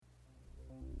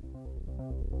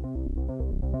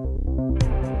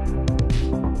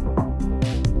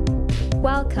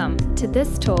Welcome to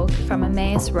this talk from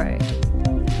Emmaus Road,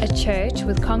 a church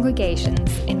with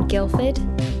congregations in Guildford,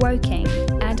 Woking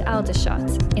and Aldershot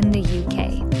in the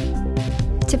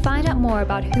UK. To find out more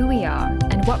about who we are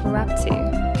and what we're up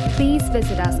to, please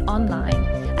visit us online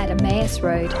at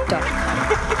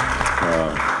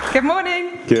emmausroad.com. Good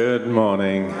morning. Good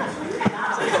morning.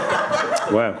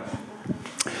 Wow.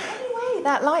 Anyway,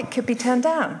 that light could be turned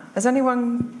down. Has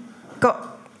anyone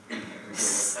got...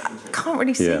 Can't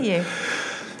really see you.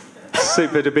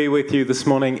 Super to be with you this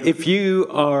morning. If you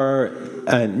are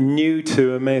new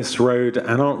to Emmaus Road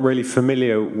and aren't really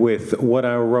familiar with what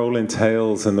our role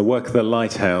entails and the work of the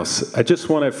Lighthouse, I just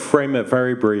want to frame it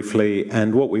very briefly.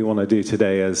 And what we want to do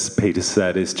today, as Peter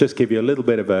said, is just give you a little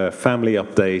bit of a family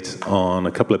update on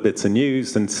a couple of bits of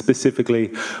news and specifically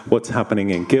what's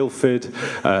happening in Guildford,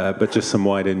 but just some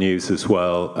wider news as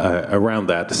well around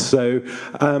that. So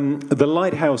the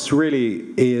Lighthouse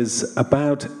really is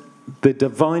about the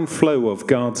divine flow of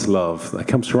God's love that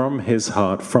comes from his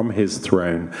heart, from his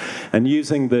throne, and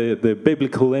using the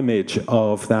biblical image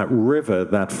of that river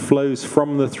that flows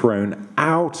from the throne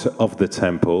out of the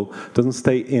temple, doesn't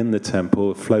stay in the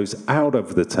temple, it flows out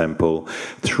of the temple,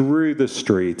 through the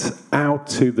streets, out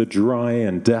to the dry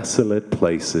and desolate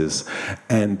places,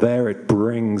 and there it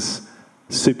brings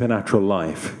supernatural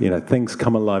life. You know, things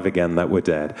come alive again that were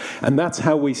dead. And that's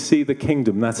how we see the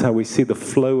kingdom. That's how we see the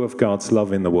flow of God's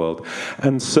love in the world.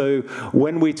 And so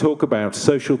when we talk about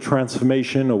social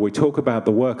transformation or we talk about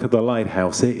the work of the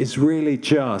Lighthouse, it is really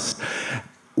just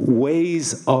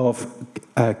ways of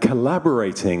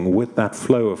collaborating with that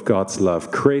flow of God's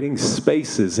love, creating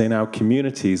spaces in our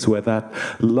communities where that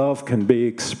love can be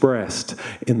expressed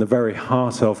in the very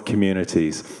heart of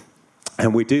communities.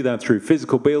 And we do that through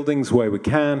physical buildings where we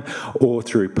can, or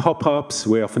through pop-ups.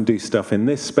 We often do stuff in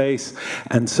this space.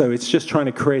 And so it's just trying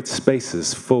to create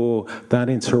spaces for that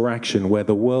interaction where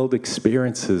the world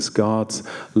experiences God's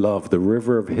love, the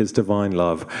river of his divine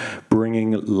love,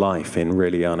 bringing life in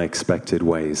really unexpected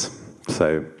ways.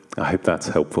 So I hope that's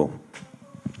helpful.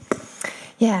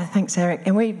 Yeah, thanks, Eric.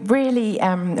 And we really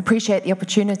appreciate the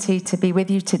opportunity to be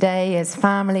with you today as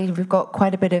family. We've got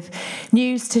quite a bit of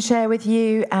news to share with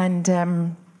you. And I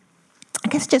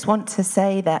guess just want to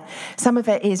say that some of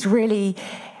it is really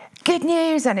good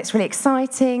news and it's really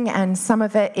exciting. And some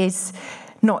of it is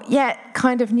not yet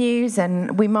kind of news.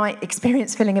 And we might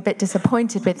experience feeling a bit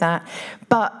disappointed with that.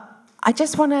 But I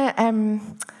just want to,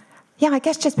 I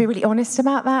guess just be really honest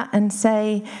about that and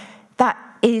say that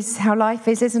is how life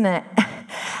is, isn't it?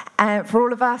 For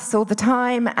all of us all the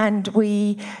time, and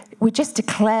we just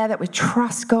declare that we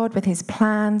trust God with his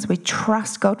plans, we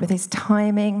trust God with his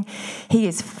timing. He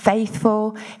is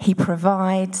faithful, he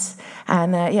provides,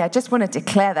 and I just want to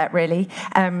declare that really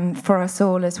for us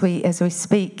all as we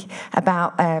speak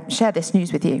about share this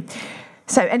news with you.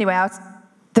 So anyway,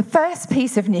 the first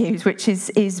piece of news, which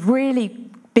is really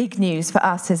big news for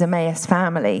us as Emmaus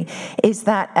family, is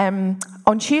that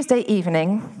on Tuesday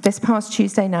evening, this past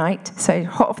Tuesday night, so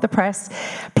hot off the press,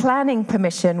 planning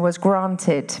permission was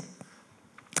granted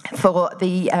for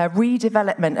the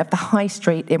redevelopment of the High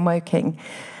Street in Woking.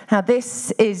 Now, this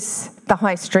is the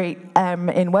High Street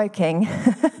in Woking.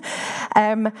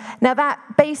 Now, that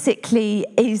basically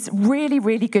is really,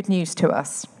 really good news to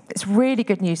us. It's really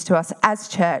good news to us as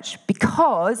church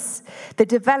because the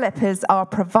developers are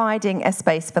providing a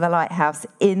space for the Lighthouse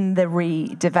in the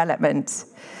redevelopment.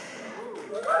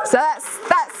 So that's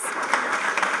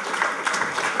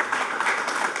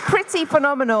pretty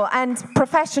phenomenal, and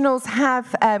professionals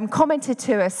have commented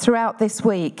to us throughout this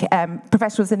week,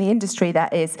 professionals in the industry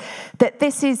that is, that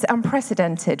this is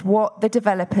unprecedented what the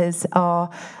developers are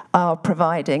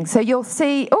providing. So you'll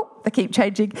see, they keep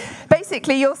changing.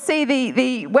 Basically, you'll see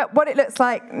the what it looks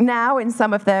like now in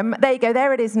some of them. There you go,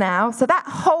 there it is now. So that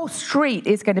whole street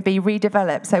is going to be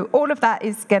redeveloped. So all of that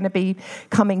is going to be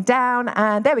coming down,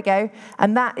 and there we go.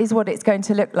 And that is what it's going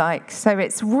to look like. So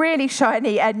it's really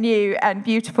shiny and new and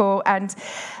beautiful, and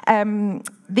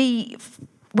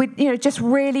just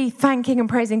really thanking and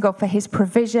praising God for his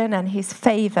provision and his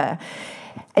favor.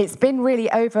 It's been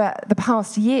really over the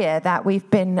past year that we've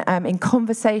been in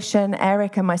conversation,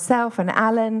 Eric and myself and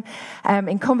Alan,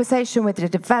 in conversation with the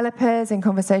developers, in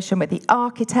conversation with the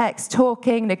architects,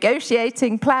 talking,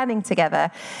 negotiating, planning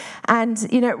together. And,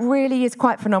 it really is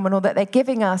quite phenomenal that they're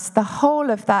giving us the whole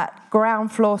of that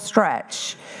ground floor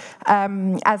stretch.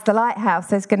 As the Lighthouse,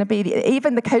 there's going to be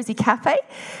even the Cozy Cafe.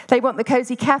 They want the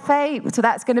Cozy Cafe, so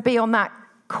that's going to be on that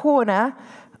corner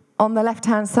on the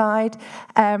left-hand side.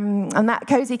 And that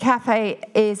Cozy Cafe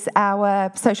is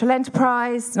our social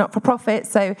enterprise, not-for-profit.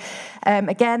 So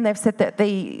again, they've said that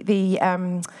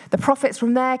the profits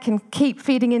from there can keep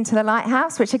feeding into the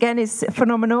Lighthouse, which again is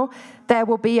phenomenal. There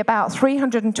will be about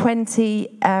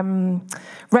 320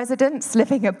 residents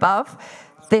living above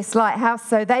this Lighthouse,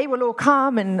 so they will all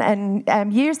come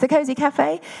and use the Cozy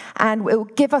Cafe, and it will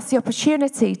give us the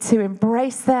opportunity to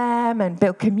embrace them and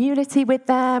build community with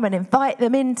them and invite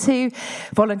them into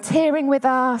volunteering with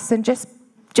us, and just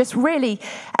really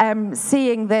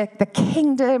seeing the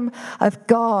kingdom of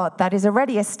God that is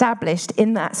already established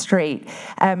in that street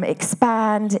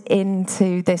expand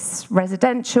into this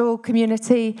residential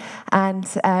community. And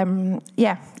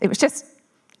it was just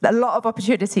a lot of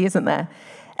opportunity, isn't there,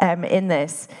 in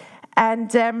this. And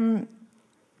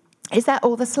is that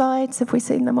all the slides? Have we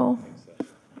seen them all?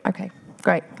 Okay,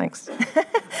 great, thanks.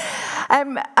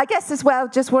 I guess as well,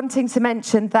 just wanting to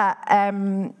mention that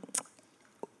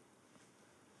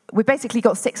we've basically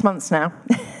got 6 months now.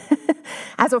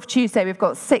 As of Tuesday, we've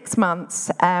got 6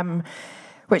 months,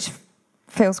 which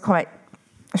feels quite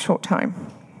a short time,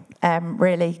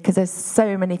 really, because there's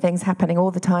so many things happening all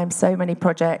the time, so many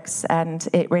projects, and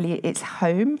it's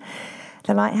home.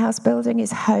 The Lighthouse building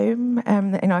is home.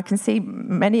 I can see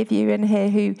many of you in here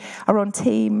who are on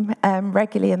team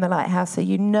regularly in the Lighthouse, so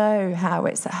you know how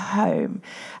it's a home,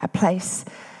 a place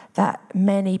that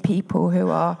many people who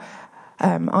are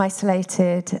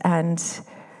isolated and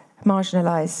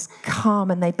marginalised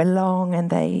come, and they belong, and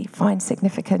they find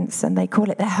significance, and they call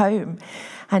it their home.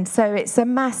 And so it's a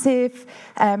massive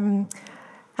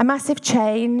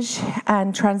change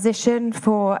and transition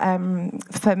for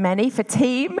many, for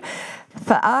team,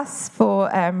 for us, for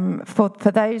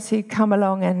those who come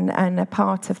along and are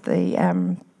part of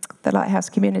the Lighthouse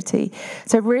community.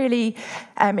 So really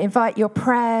invite your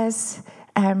prayers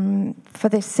for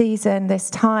this season, this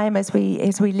time, as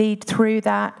we lead through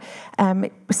that.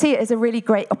 See it as a really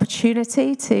great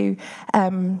opportunity to,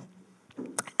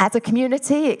 as a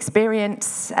community,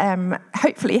 experience,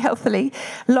 hopefully healthily,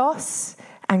 loss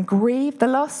and grieve the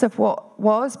loss of what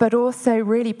was, but also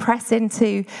really press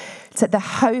into the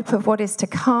hope of what is to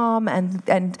come,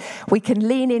 and we can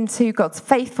lean into God's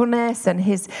faithfulness and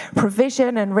his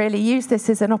provision, and really use this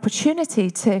as an opportunity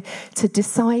to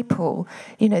disciple,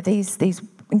 these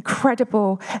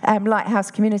incredible Lighthouse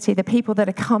community, the people that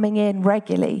are coming in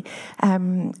regularly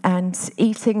and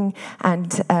eating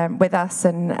and with us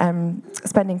and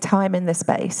spending time in the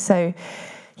space. So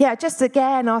just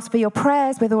again, ask for your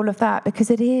prayers with all of that, because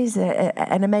it is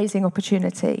an amazing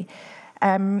opportunity.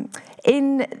 In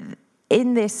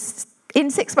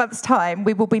 6 months' time,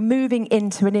 we will be moving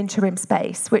into an interim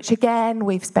space, which again,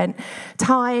 we've spent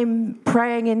time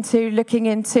praying into,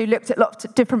 looked at lots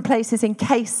of different places in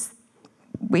case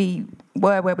we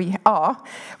were where we are,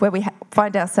 where we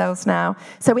find ourselves now.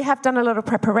 So we have done a lot of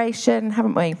preparation,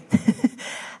 haven't we?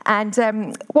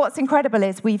 And what's incredible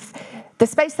is the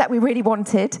space that we really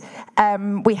wanted,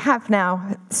 we have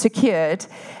now secured.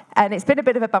 And it's been a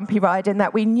bit of a bumpy ride in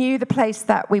that we knew the place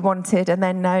that we wanted, and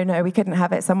then no, we couldn't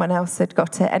have it. Someone else had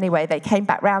got it. Anyway, they came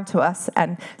back round to us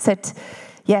and said,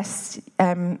 yes,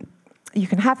 you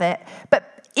can have it.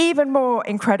 But even more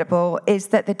incredible is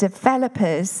that the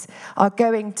developers are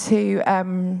going to,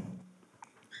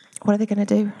 what are they going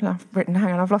to do?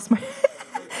 I've lost my...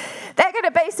 They're going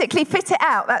to basically fit it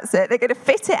out, that's it. They're going to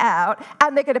fit it out,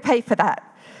 and they're going to pay for that.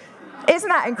 Isn't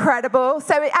that incredible?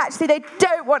 So actually, they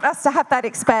don't want us to have that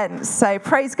expense. So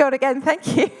praise God again,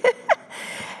 thank you.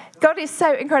 God is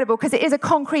so incredible, because it is a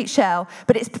concrete shell,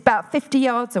 but it's about 50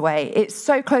 yards away. It's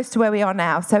so close to where we are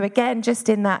now. So again, just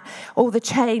in that, all the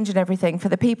change and everything, for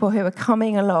the people who are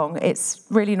coming along, it's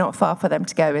really not far for them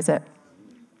to go, is it?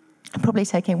 I'm probably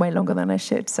taking way longer than I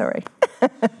should, sorry.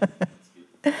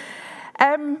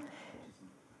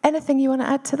 Anything you want to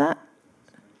add to that?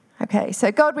 Okay,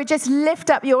 so God, we just lift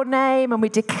up your name and we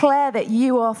declare that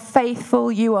you are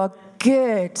faithful, you are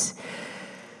good.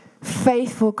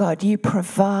 Faithful God, you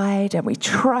provide, and we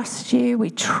trust you.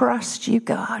 We trust you,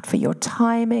 God, for your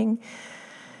timing,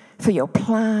 for your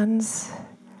plans.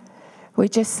 We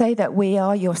just say that we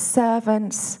are your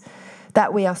servants,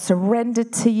 that we are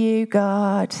surrendered to you,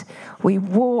 God. We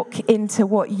walk into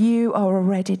what you are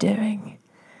already doing.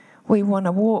 We want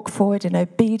to walk forward in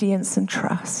obedience and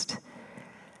trust.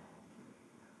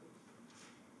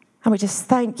 And we just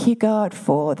thank you, God,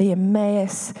 for the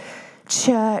Emmaus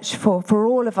Church, for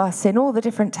all of us in all the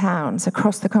different towns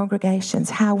across the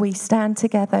congregations, how we stand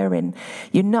together in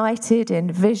united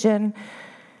in vision,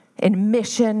 in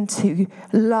mission to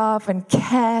love and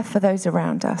care for those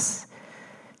around us.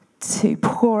 to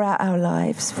pour out our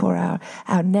lives for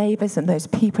our neighbours and those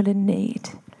people in need.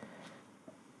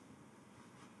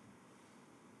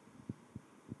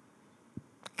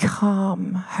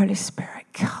 Come, Holy Spirit,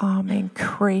 come,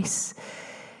 increase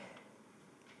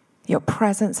your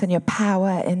presence and your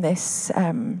power in this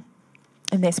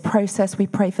process. We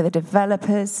pray for the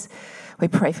developers. We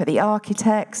pray for the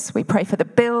architects. We pray for the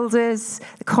builders,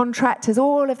 the contractors,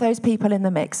 all of those people in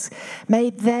the mix. May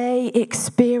they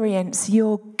experience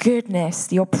your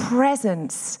goodness, your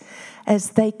presence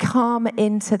as they come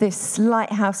into this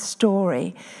Lighthouse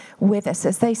story with us,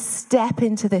 as they step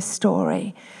into this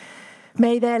story.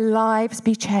 May their lives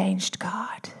be changed,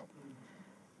 God.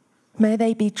 May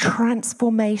they be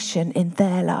transformation in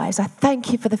their lives. I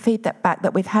thank you for the feedback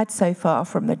that we've had so far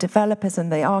from the developers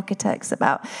and the architects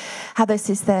about how this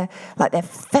is their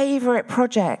favorite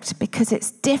project because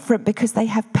it's different, because they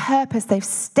have purpose. They've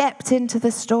stepped into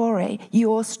the story,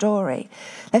 your story.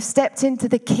 They've stepped into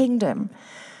the kingdom.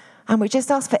 And we just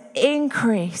ask for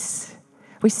increase.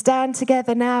 We stand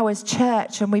together now as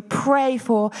church and we pray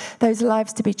for those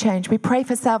lives to be changed. We pray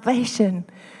for salvation.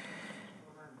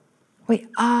 We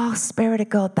ask, Spirit of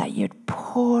God, that you'd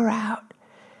pour out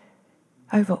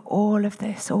over all of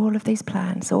this, all of these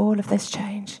plans, all of this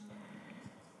change.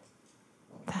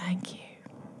 Thank you.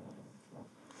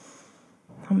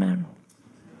 Amen.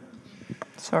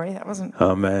 Sorry, that wasn't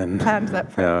Amen. planned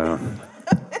that prayer.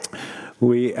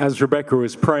 We, as Rebecca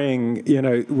was praying,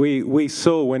 we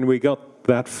saw when we got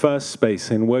that first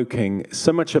space in Woking,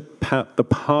 so much the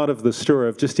part of the story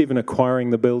of just even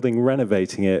acquiring the building,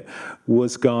 renovating it,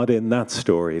 was God in that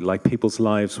story. Like people's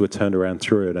lives were turned around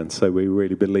through it. And so we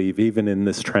really believe, even in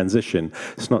this transition,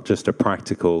 it's not just a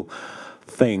practical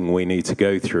thing we need to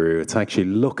go through. It's actually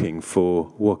looking for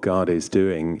what God is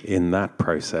doing in that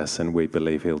process. And we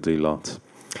believe he'll do lots.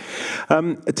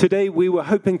 Today we were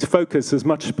hoping to focus as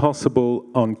much as possible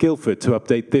on Guildford to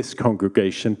update this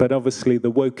congregation, but obviously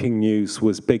the Woking news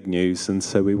was big news, and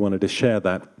so we wanted to share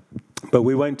that. But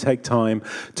we won't take time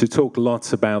to talk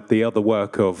lots about the other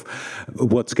work of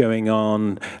what's going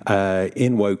on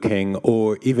in Woking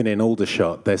or even in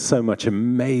Aldershot. There's so much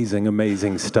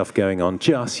amazing stuff going on.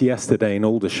 Just yesterday in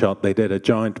Aldershot, they did a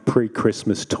giant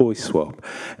pre-Christmas toy swap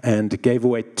and gave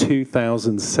away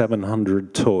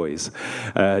 2,700 toys,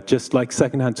 just like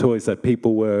secondhand toys that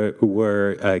people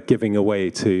were giving away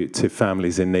to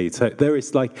families in need. So there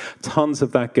is like tons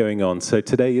of that going on. So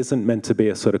today isn't meant to be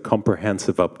a sort of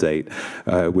comprehensive update.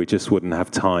 We just wouldn't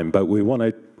have time, but we want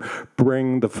to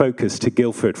bring the focus to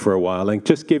Guildford for a while and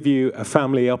just give you a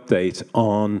family update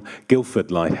on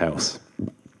Guildford Lighthouse,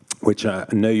 which I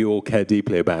know you all care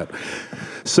deeply about.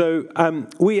 So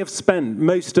we have spent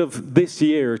most of this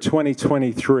year,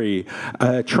 2023,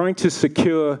 trying to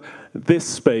secure this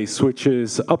space, which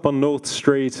is up on North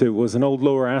Street. It was an old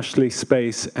Laura Ashley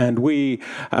space, and we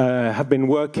have been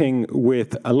working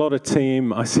with a lot of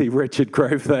team. I see Richard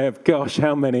Grove there. Gosh,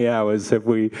 how many hours have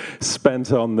we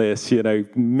spent on this?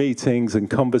 Meetings and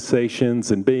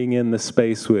conversations and being in the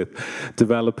space with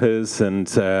developers and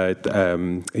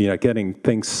getting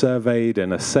things surveyed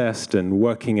and assessed and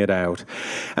working it out.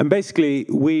 And basically,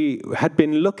 we had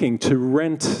been looking to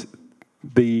rent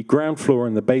the ground floor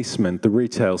and the basement, the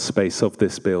retail space of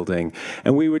this building.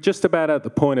 And we were just about at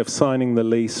the point of signing the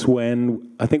lease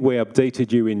when, I think we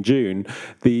updated you in June,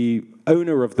 the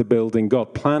owner of the building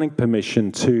got planning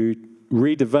permission to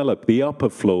redevelop the upper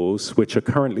floors, which are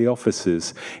currently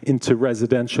offices, into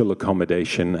residential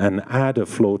accommodation and add a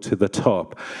floor to the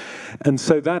top. And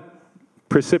so that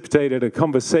precipitated a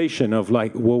conversation of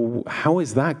well, how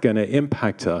is that going to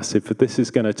impact us? If this is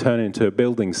going to turn into a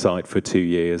building site for 2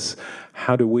 years,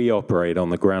 how do we operate on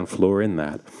the ground floor in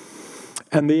that?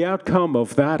 And the outcome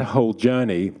of that whole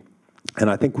journey, and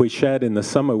I think we shared in the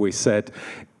summer, we said,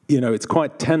 it's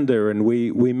quite tender, and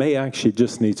we may actually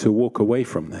just need to walk away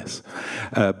from this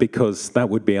because that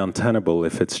would be untenable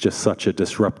if it's just such a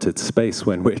disrupted space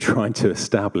when we're trying to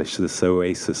establish this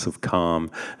oasis of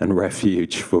calm and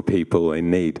refuge for people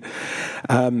in need.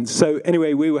 So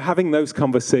anyway, we were having those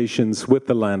conversations with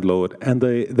the landlord and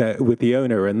with the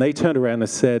owner, and they turned around and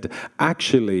said,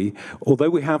 actually, although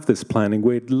we have this planning,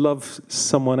 we'd love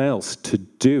someone else to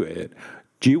do it.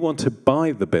 Do you want to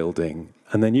buy the building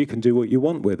and then you can do what you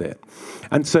want with it.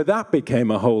 And so that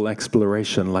became a whole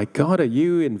exploration, like, God, are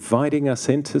you inviting us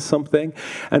into something?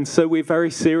 And so we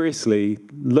very seriously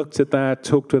looked at that,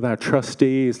 talked with our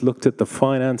trustees, looked at the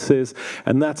finances,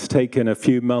 and that's taken a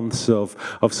few months of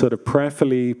sort of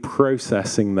prayerfully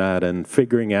processing that and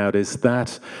figuring out, is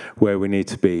that where we need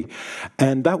to be?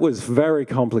 And that was very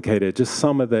complicated, just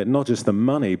some of the, not just the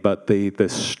money, but the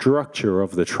structure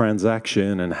of the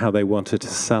transaction and how they wanted to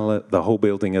sell it, the whole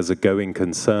building as a going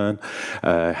concern,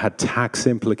 had tax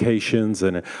implications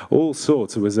and all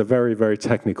sorts. It was a very, very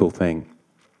technical thing.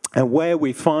 And where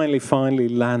we finally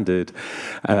landed,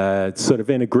 sort of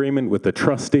in agreement with the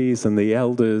trustees and the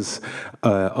elders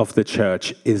of the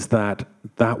church, is that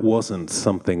wasn't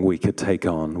something we could take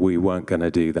on. We weren't going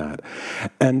to do that.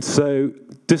 And so,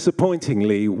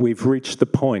 disappointingly, we've reached the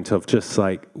point of just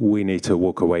like, we need to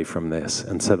walk away from this.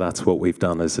 And so that's what we've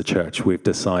done as a church. We've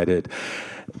decided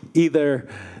either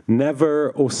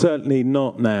never or certainly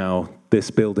not now,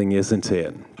 this building isn't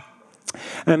it.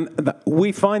 And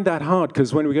we find that hard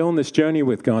because when we go on this journey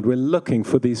with God, we're looking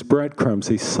for these breadcrumbs,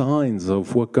 these signs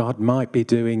of what God might be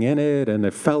doing in it. And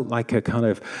it felt like a kind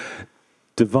of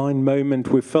divine moment.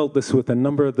 We felt this with a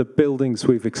number of the buildings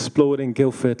we've explored in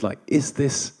Guildford. Like, is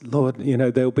this, Lord,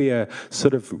 there'll be a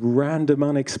sort of random,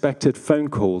 unexpected phone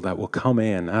call that will come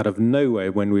in out of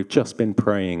nowhere when we've just been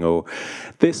praying. Or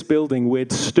this building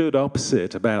we'd stood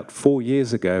opposite about 4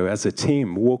 years ago as a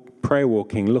team, prayer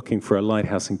walking, looking for a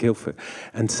lighthouse in Guildford,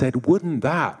 and said, wouldn't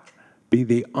that be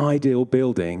the ideal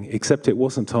building, except it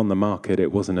wasn't on the market,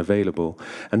 it wasn't available.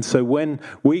 And so when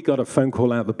we got a phone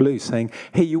call out of the blue saying,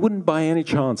 hey, you wouldn't by any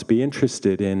chance be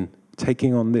interested in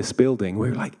taking on this building, we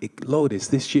were like, Lord, is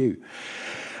this you?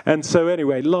 And so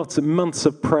anyway, lots of months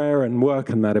of prayer and work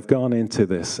and that have gone into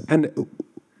this. And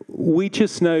we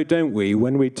just know, don't we,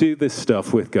 when we do this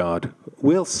stuff with God,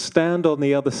 we'll stand on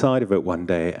the other side of it one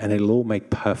day and it'll all make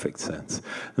perfect sense.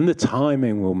 And the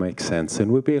timing will make sense.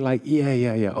 And we'll be like,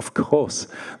 yeah, of course.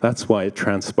 That's why it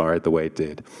transpired the way it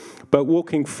did. But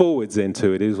walking forwards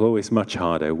into it is always much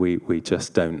harder. We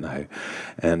just don't know.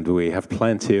 And we have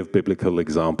plenty of biblical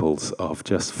examples of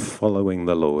just following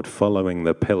the Lord, following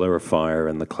the pillar of fire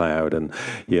and the cloud, and,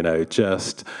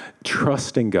 just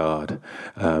trusting God.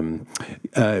 Where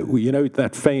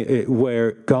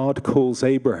God calls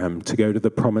Abraham to go to the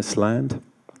promised land?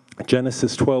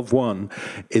 Genesis 12:1,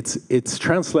 it's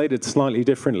translated slightly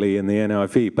differently in the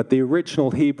NIV, but the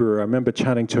original Hebrew, I remember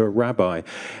chatting to a rabbi,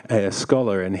 a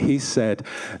scholar, and he said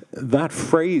that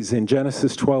phrase in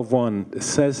Genesis 12:1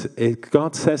 says,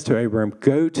 God says to Abraham,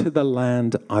 go to the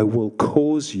land I will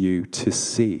cause you to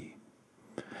see.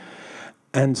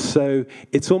 And so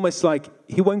it's almost like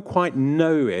he won't quite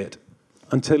know it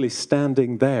until he's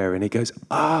standing there and he goes,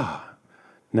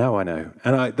 now I know.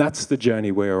 And that's the journey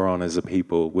we're on as a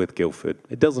people with Guildford.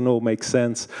 It doesn't all make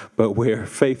sense, but we're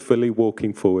faithfully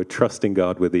walking forward, trusting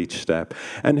God with each step.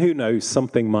 And who knows,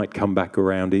 something might come back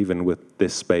around even with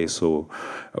this space or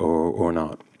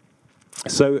not.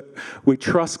 So we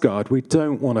trust God. We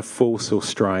don't want to force or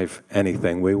strive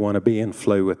anything. We want to be in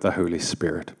flow with the Holy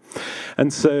Spirit.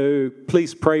 And so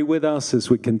please pray with us as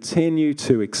we continue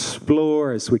to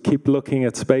explore, as we keep looking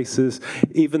at spaces.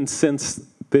 Even since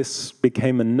this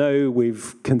became a no,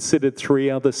 we've considered 3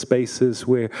 other spaces.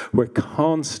 We're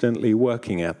constantly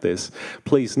working at this.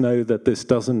 Please know that this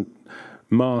doesn't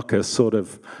mark a sort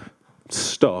of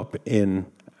stop in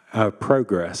our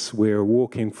progress. We're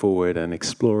walking forward and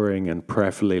exploring and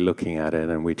prayerfully looking at it,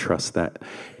 and we trust that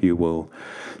you will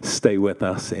stay with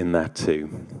us in that too.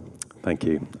 Thank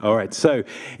you. All right, so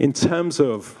in terms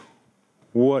of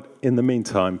what, in the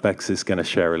meantime, Bex is going to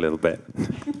share a little bit.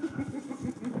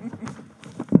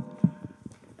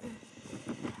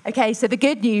 Okay, so the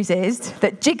good news is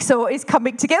that Jigsaw is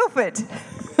coming to Guildford.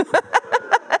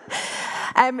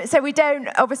 So we don't,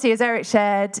 obviously, as Erik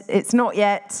shared, it's not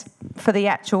yet for the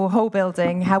actual whole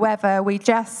building. However, we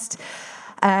just,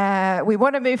 we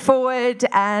want to move forward,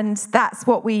 and that's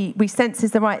what we sense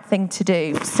is the right thing to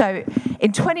do. So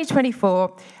in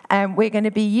 2024, we're going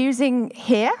to be using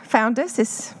here, Founders,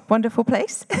 this wonderful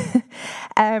place,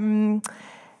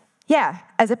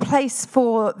 as a place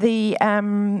for the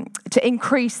to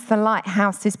increase the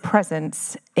Lighthouse's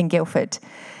presence in Guildford.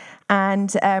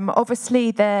 And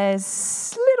obviously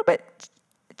there's a little bit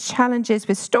challenges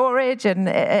with storage, and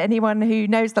anyone who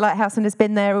knows the Lighthouse and has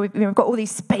been there, we've got all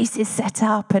these spaces set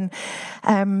up,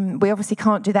 and we obviously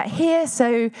can't do that here.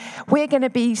 So we're going to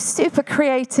be super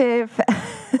creative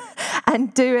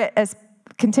and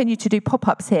continue to do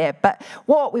pop-ups here. But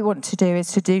what we want to do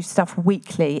is to do stuff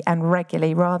weekly and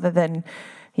regularly, rather than,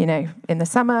 in the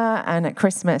summer and at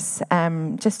Christmas,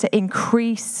 just to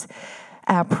increase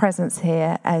our presence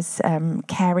here as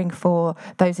caring for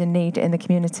those in need in the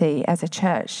community as a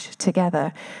church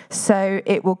together. So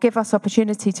it will give us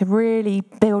opportunity to really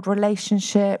build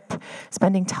relationship,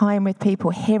 spending time with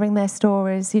people, hearing their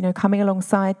stories, coming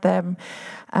alongside them,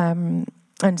 and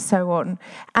so on.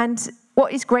 And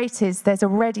what is great is there's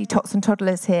already tots and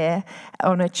toddlers here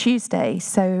on a Tuesday.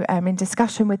 So in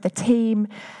discussion with the team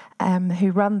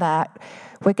who run that,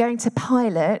 we're going to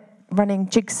pilot running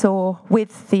Jigsaw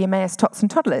with the Emmaus tots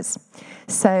and toddlers.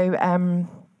 So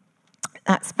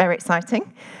that's very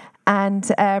exciting. And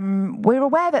we're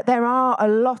aware that there are a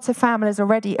lot of families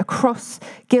already across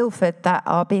Guildford that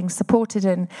are being supported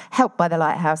and helped by the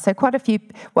Lighthouse. So quite a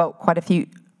few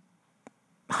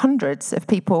hundreds of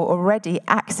people already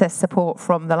access support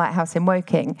from the Lighthouse in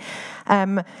Woking.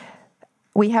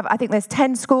 I think there's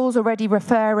 10 schools already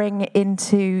referring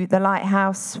into the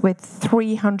Lighthouse with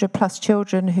 300 plus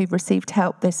children who've received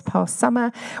help this past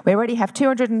summer. We already have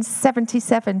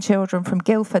 277 children from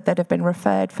Guildford that have been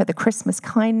referred for the Christmas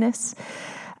Kindness.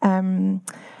 And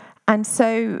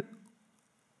so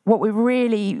what we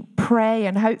really pray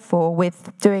and hope for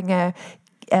with doing a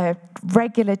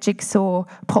regular Jigsaw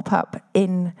pop-up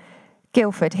in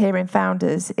Guildford here in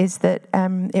Founders is that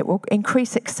it will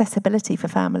increase accessibility for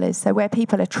families. So where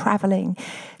people are travelling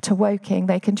to Woking,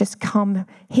 they can just come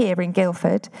here in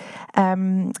Guildford.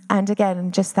 And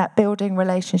again, just that building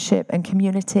relationship and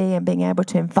community and being able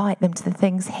to invite them to the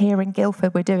things here in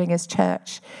Guildford we're doing as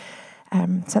church.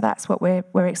 So that's what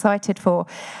we're excited for.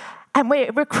 And we're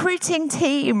a recruiting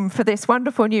team for this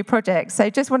wonderful new project. So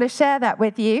just want to share that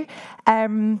with you.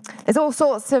 There's all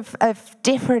sorts of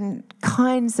different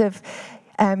kinds of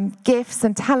gifts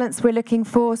and talents we're looking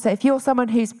for. So if you're someone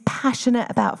who's passionate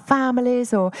about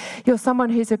families, or you're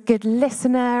someone who's a good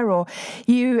listener, or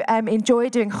you enjoy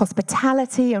doing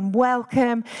hospitality and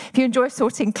welcome, if you enjoy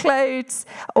sorting clothes,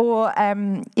 or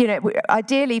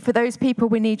ideally for those people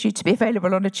we need you to be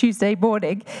available on a Tuesday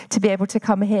morning to be able to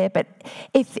come here. But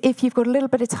if you've got a little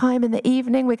bit of time in the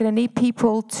evening, we're going to need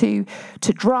people to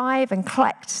drive and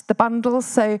collect the bundles.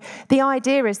 So the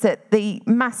idea is that the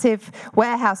massive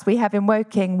warehouse we have in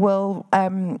Woking will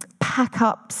pack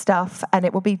up stuff, and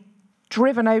it will be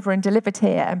driven over and delivered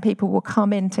here, and people will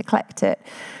come in to collect it.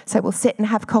 So we'll sit and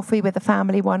have coffee with the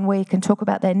family one week and talk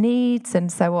about their needs and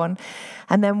so on.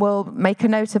 And then we'll make a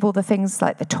note of all the things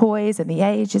like the toys and the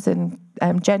ages and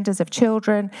genders of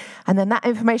children. And then that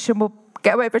information will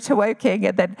go over to Woking,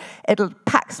 and then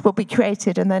packs will be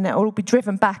created, and then it will be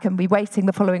driven back and be waiting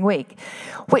the following week,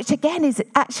 which again is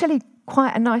actually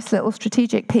quite a nice little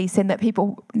strategic piece in that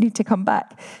people need to come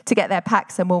back to get their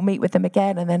packs, and we'll meet with them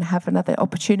again and then have another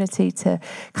opportunity to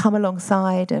come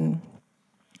alongside and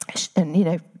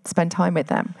spend time with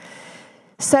them.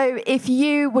 So if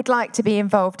you would like to be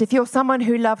involved, if you're someone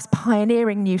who loves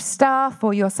pioneering new stuff,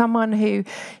 or you're someone who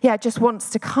just wants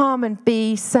to come and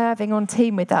be serving on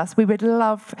team with us, we would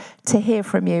love to hear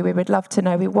from you. We would love to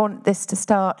know. We want this to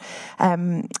start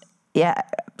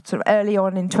sort of early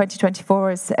on in 2024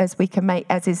 as we can make,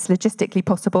 as is logistically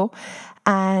possible.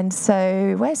 And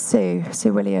so where's Sue?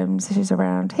 Sue Williams, she's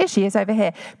around. Here she is over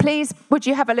here. Please, would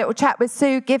you have a little chat with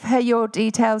Sue? Give her your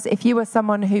details if you are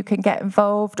someone who can get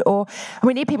involved. Or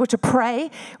we need people to pray.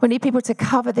 We need people to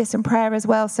cover this in prayer as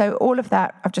well. So all of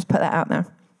that, I've just put that out there.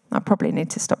 I probably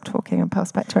need to stop talking and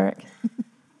pass back to Eric.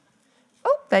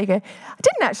 Oh, there you go. I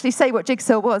didn't actually say what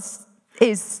Jigsaw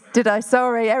did I?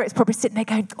 Sorry, Eric's probably sitting there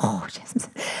going, oh, Jesus.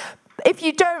 If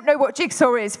you don't know what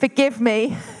Jigsaw is, forgive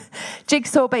me.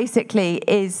 Jigsaw basically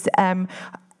is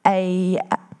a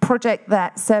project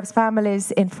that serves families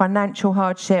in financial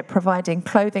hardship, providing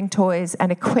clothing, toys,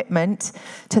 and equipment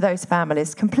to those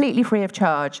families, completely free of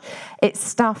charge. It's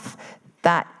stuff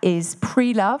that is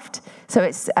pre-loved, so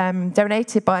it's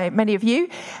donated by many of you,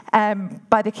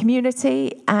 by the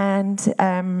community, and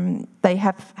they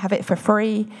have it for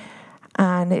free.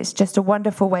 And it's just a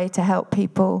wonderful way to help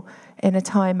people in a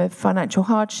time of financial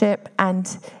hardship.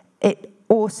 And it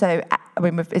also,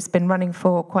 it's been running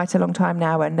for quite a long time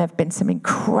now, and there have been some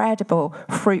incredible,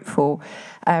 fruitful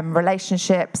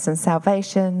relationships and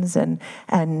salvations and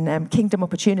kingdom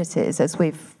opportunities as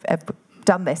we've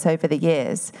done this over the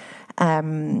years.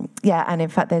 And in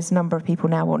fact, there's a number of people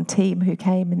now on team who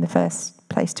came in the first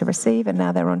place to receive, and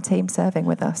now they're on team serving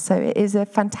with us. So it is a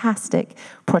fantastic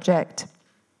project.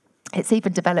 It's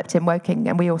even developed in Woking,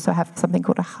 and we also have something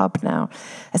called a hub now,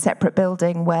 a separate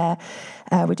building where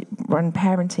we run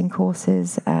parenting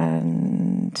courses,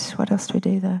 and what else do we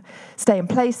do there? Stay and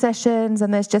play sessions,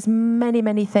 and there's just many,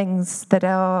 many things that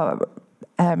are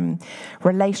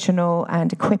relational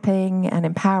and equipping and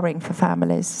empowering for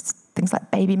families. Things like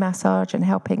baby massage and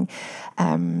helping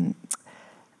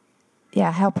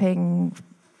helping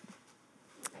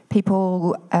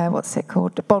people,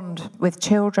 bond with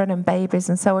children and babies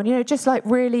and so on. Just like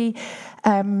really,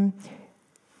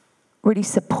 really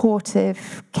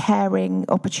supportive, caring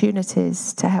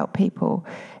opportunities to help people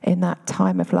in that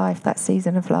time of life, that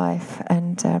season of life.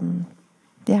 And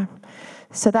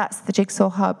so that's the Jigsaw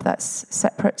Hub. That's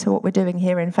separate to what we're doing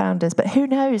here in Founders. But who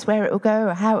knows where it will go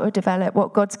or how it will develop,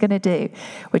 what God's going to do.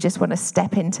 We just want to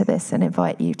step into this and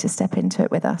invite you to step into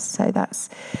it with us. So that's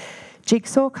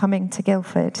Jigsaw coming to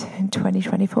Guildford in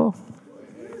 2024.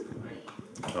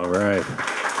 All right.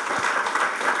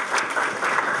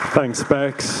 Thanks,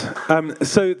 Bex.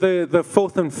 So the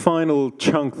fourth and final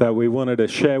chunk that we wanted to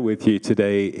share with you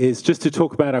today is just to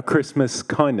talk about our Christmas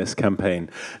Kindness campaign.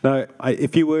 Now,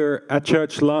 if you were at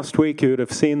church last week, you would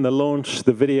have seen the launch,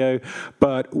 the video,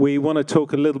 but we want to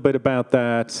talk a little bit about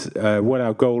that, what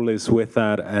our goal is with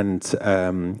that,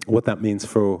 and what that means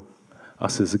for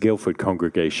us as a Guildford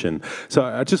congregation. So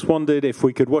I just wondered if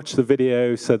we could watch the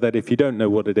video so that if you don't know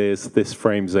what it is, this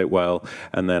frames it well,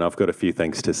 and then I've got a few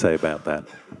things to say about that.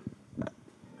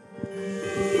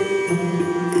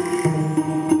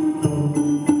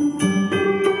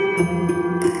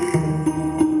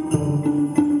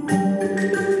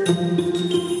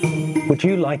 Would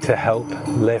you like to help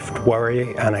lift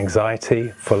worry and anxiety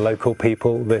for local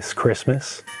people this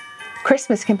Christmas?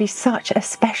 Christmas can be such a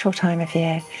special time of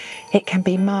year. It can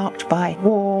be marked by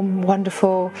warm,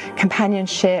 wonderful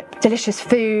companionship, delicious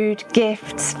food,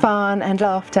 gifts, fun and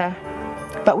laughter.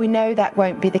 But we know that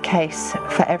won't be the case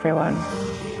for everyone.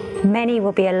 Many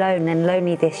will be alone and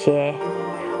lonely this year.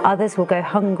 Others will go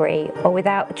hungry or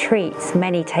without treats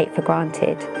many take for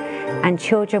granted. And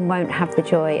children won't have the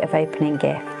joy of opening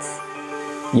gifts.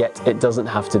 Yet it doesn't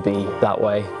have to be that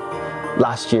way.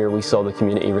 Last year we saw the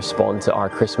community respond to our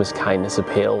Christmas Kindness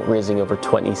appeal, raising over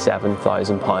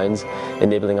 £27,000,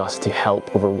 enabling us to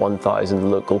help over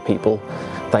 1,000 local people,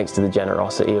 thanks to the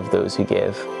generosity of those who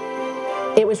gave.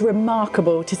 It was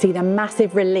remarkable to see the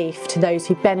massive relief to those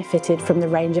who benefited from the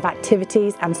range of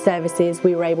activities and services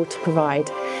we were able to provide.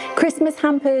 Christmas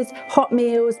hampers, hot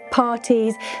meals,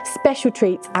 parties, special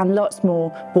treats and lots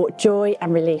more brought joy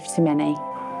and relief to many.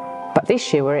 But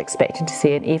this year we're expecting to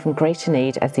see an even greater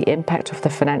need as the impact of the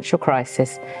financial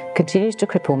crisis continues to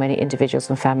cripple many individuals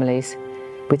and families.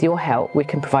 With your help, we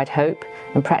can provide hope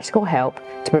and practical help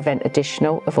to prevent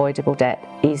additional avoidable debt,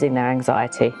 easing their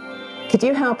anxiety. Could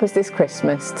you help us this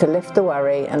Christmas to lift the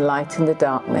worry and lighten the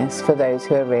darkness for those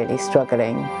who are really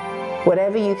struggling?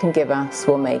 Whatever you can give us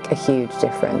will make a huge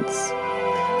difference.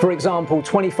 For example,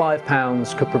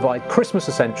 £25 could provide Christmas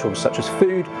essentials such as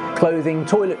food, clothing,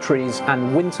 toiletries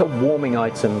and winter warming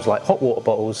items like hot water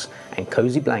bottles and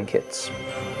cosy blankets.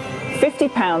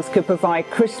 £50 could provide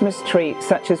Christmas treats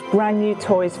such as brand new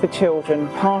toys for children,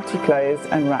 party clothes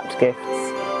and wrapped gifts.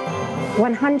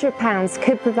 £100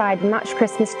 could provide much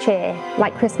Christmas cheer,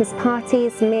 like Christmas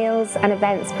parties, meals and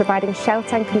events providing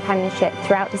shelter and companionship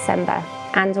throughout December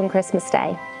and on Christmas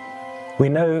Day. We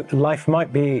know life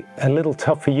might be a little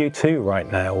tough for you too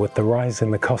right now with the rise in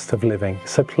the cost of living,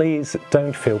 so please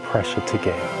don't feel pressured to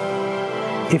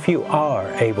give. If you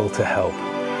are able to help,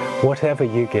 whatever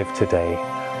you give today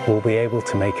will be able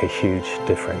to make a huge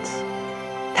difference.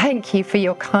 Thank you for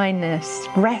your kindness.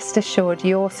 Rest assured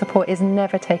your support is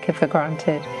never taken for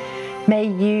granted. May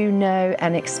you know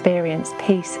and experience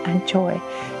peace and joy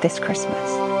this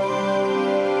Christmas.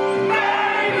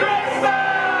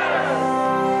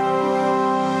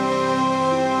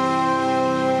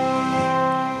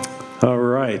 All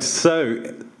right, so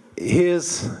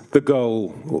here's the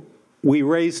goal. We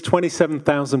raised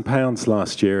 £27,000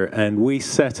 last year, and we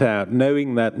set out,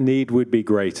 knowing that need would be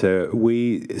greater,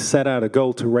 we set out a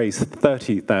goal to raise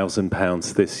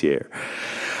 £30,000 this year.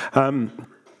 And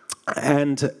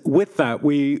with that,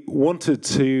 we wanted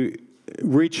to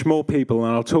reach more people,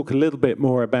 and I'll talk a little bit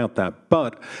more about that.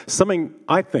 But something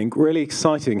I think really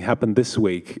exciting happened this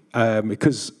week,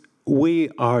 because we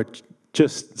are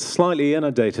just slightly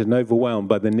inundated and overwhelmed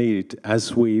by the need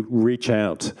as we reach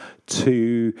out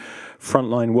to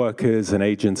frontline workers and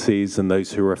agencies and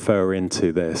those who refer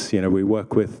into this. You know, we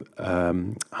work with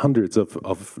hundreds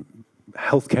of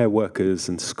healthcare workers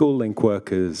and school link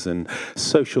workers and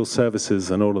social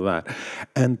services and all of that.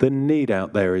 And the need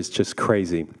out there is just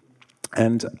crazy.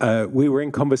 And we were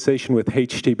in conversation with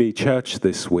HTB Church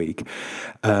this week,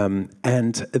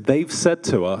 and they've said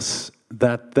to us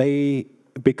that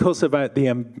because of the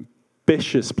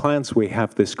ambitious plans we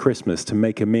have this Christmas to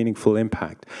make a meaningful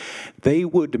impact, they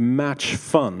would match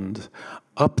fund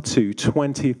up to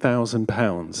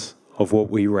 £20,000 of what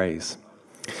we raise.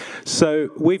 So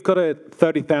we've got a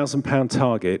 £30,000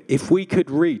 target. If we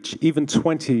could reach even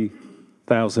 20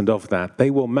 10,000 of that, they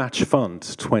will match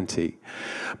fund 20.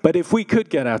 But if we could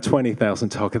get our 20,000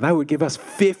 target, that would give us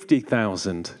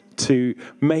 50,000 to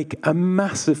make a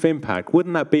massive impact.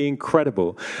 Wouldn't that be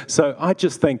incredible? So I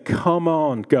just think, come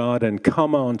on, God, and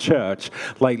come on, church.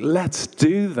 Like, let's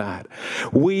do that.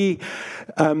 We,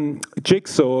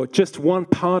 Jigsaw, just one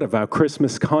part of our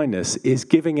Christmas kindness is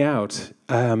giving out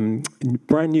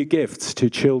brand new gifts to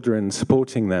children,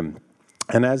 supporting them.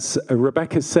 And as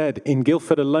Rebecca said, in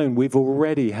Guildford alone, we've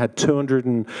already had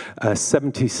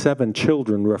 277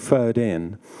 children referred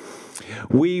in.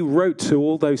 We wrote to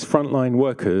all those frontline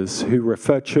workers who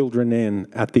refer children in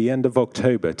at the end of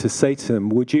October to say to them,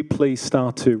 would you please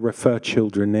start to refer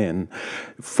children in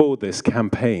for this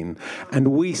campaign?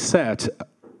 And we set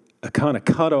a kind of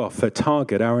cut-off, a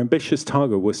target. Our ambitious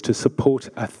target was to support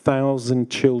 1,000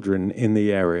 children in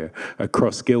the area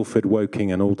across Guildford,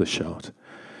 Woking and Aldershot.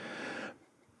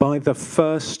 By the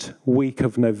first week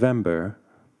of November,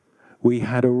 we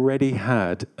had already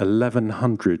had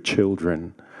 1,100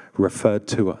 children referred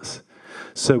to us.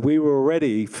 So we were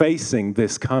already facing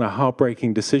this kind of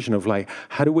heartbreaking decision of like,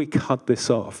 how do we cut this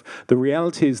off? The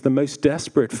reality is the most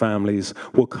desperate families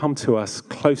will come to us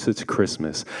closer to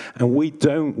Christmas. And we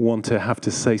don't want to have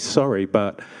to say, sorry,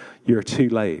 but you're too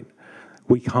late.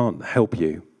 We can't help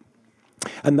you.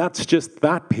 And that's just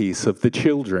that piece of the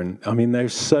children. I mean,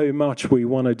 there's so much we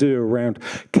want to do around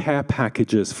care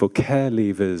packages for care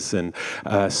leavers and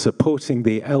supporting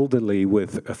the elderly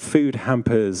with food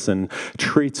hampers and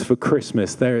treats for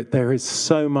Christmas. There is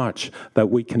so much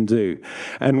that we can do.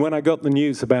 And when I got the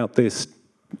news about this,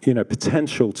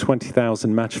 potential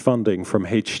 20,000 match funding from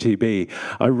HTB,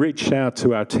 I reached out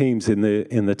to our teams in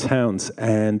the towns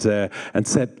and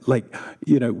said,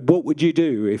 what would you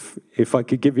do if I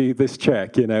could give you this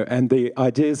check, And the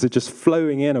ideas are just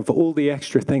flowing in of all the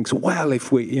extra things. Well,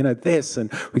 if we, this,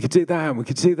 and we could do that, and we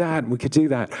could do that, and we could do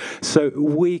that. So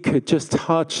we could just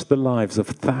touch the lives of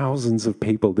thousands of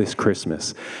people this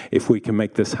Christmas if we can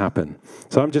make this happen.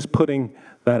 So I'm just putting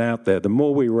that out there. The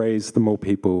more we raise, the more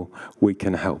people we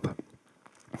can help.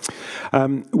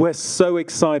 We're so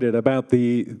excited about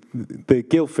the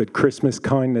Guildford Christmas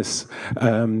Kindness,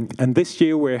 and this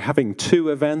year we're having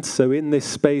 2 events. So in this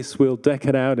space, we'll deck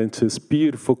it out into this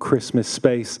beautiful Christmas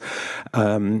space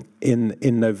in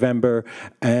November,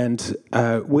 and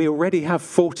we already have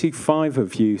 45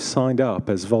 of you signed up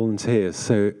as volunteers.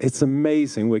 So it's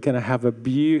amazing. We're going to have a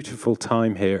beautiful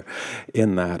time here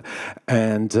in that,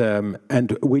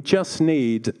 and we just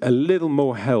need a little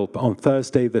more help on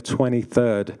Thursday, the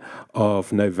 23rd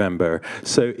of November.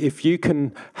 So if you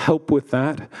can help with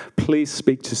that, please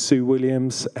speak to Sue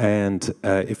Williams, and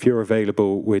if you're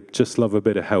available, we'd just love a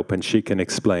bit of help, and she can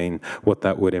explain what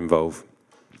that would involve.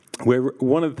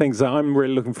 One of the things that I'm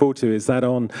really looking forward to is that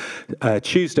on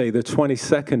Tuesday, the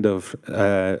 22nd of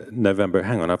November,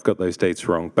 hang on, I've got those dates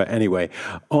wrong, but anyway,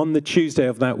 on the Tuesday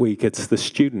of that week, it's the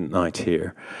student night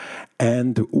here.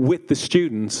 And with the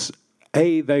students,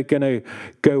 they're going to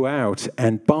go out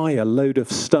and buy a load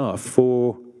of stuff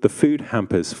for the food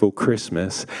hampers for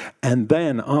Christmas. And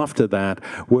then after that,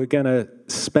 we're going to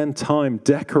spend time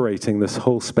decorating this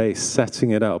whole space,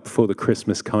 setting it up for the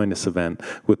Christmas Kindness event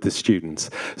with the students.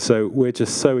 So we're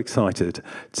just so excited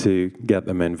to get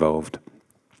them involved.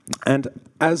 And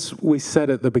as we said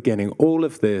at the beginning, all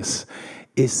of this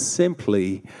is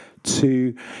simply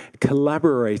to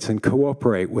collaborate and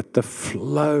cooperate with the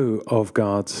flow of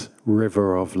God's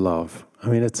river of love. I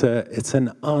mean, it's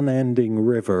an unending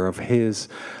river of His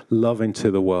love into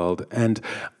the world. And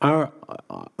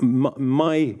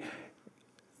my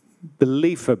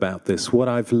belief about this, what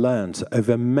I've learned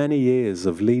over many years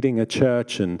of leading a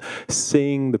church and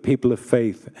seeing the people of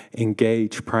faith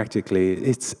engage practically,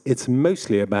 it's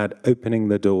mostly about opening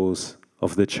the doors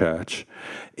of the church.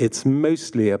 It's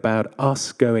mostly about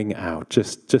us going out,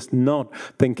 just not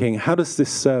thinking, how does this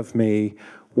serve me?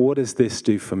 What does this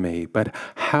do for me? But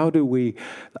how do we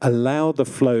allow the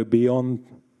flow beyond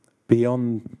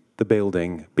the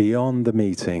building, beyond the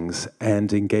meetings,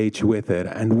 and engage with it?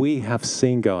 And we have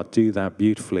seen God do that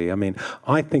beautifully. I mean,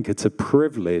 I think it's a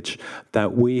privilege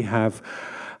that we have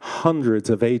hundreds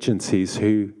of agencies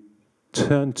who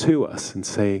turn to us and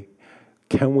say,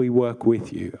 can we work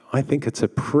with you? I think it's a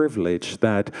privilege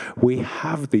that we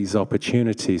have these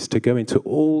opportunities to go into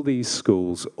all these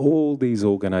schools, all these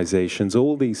organizations,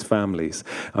 all these families.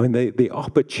 I mean, the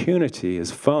opportunity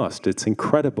is vast. It's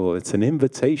incredible. It's an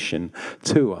invitation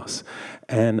to us.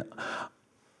 And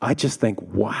I just think,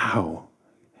 wow,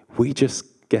 we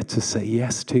just get to say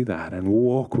yes to that and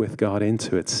walk with God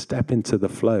into it, step into the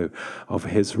flow of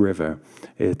His river.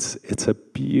 It's a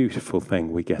beautiful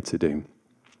thing we get to do.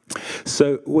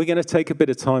 So we're going to take a bit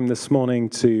of time this morning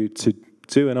to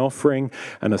do an offering,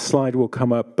 and a slide will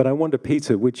come up. But I wonder,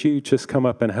 Peter, would you just come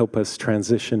up and help us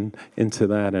transition into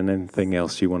that and anything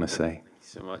else you want to say? Thank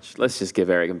you so much. Let's just give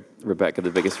Erik and Rebecca the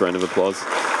biggest round of applause.